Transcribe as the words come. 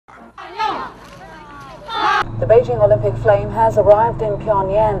The Beijing Olympic flame has arrived in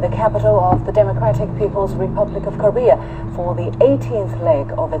Pyongyang, the capital of the Democratic People's Republic of Korea, for the 18th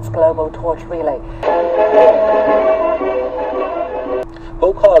leg of its global torch relay.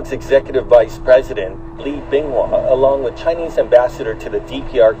 BOCOG's Executive Vice President Li Binghua, along with Chinese Ambassador to the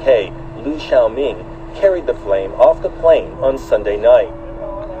DPRK, Liu Xiaoming, carried the flame off the plane on Sunday night.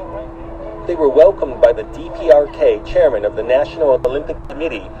 They were welcomed by the DPRK Chairman of the National Olympic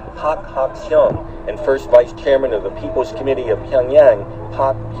Committee, Pak Hak Son, and First Vice Chairman of the People's Committee of Pyongyang,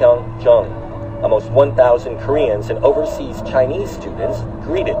 Pak Pyong Jong. Almost 1,000 Koreans and overseas Chinese students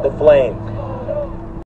greeted the flame.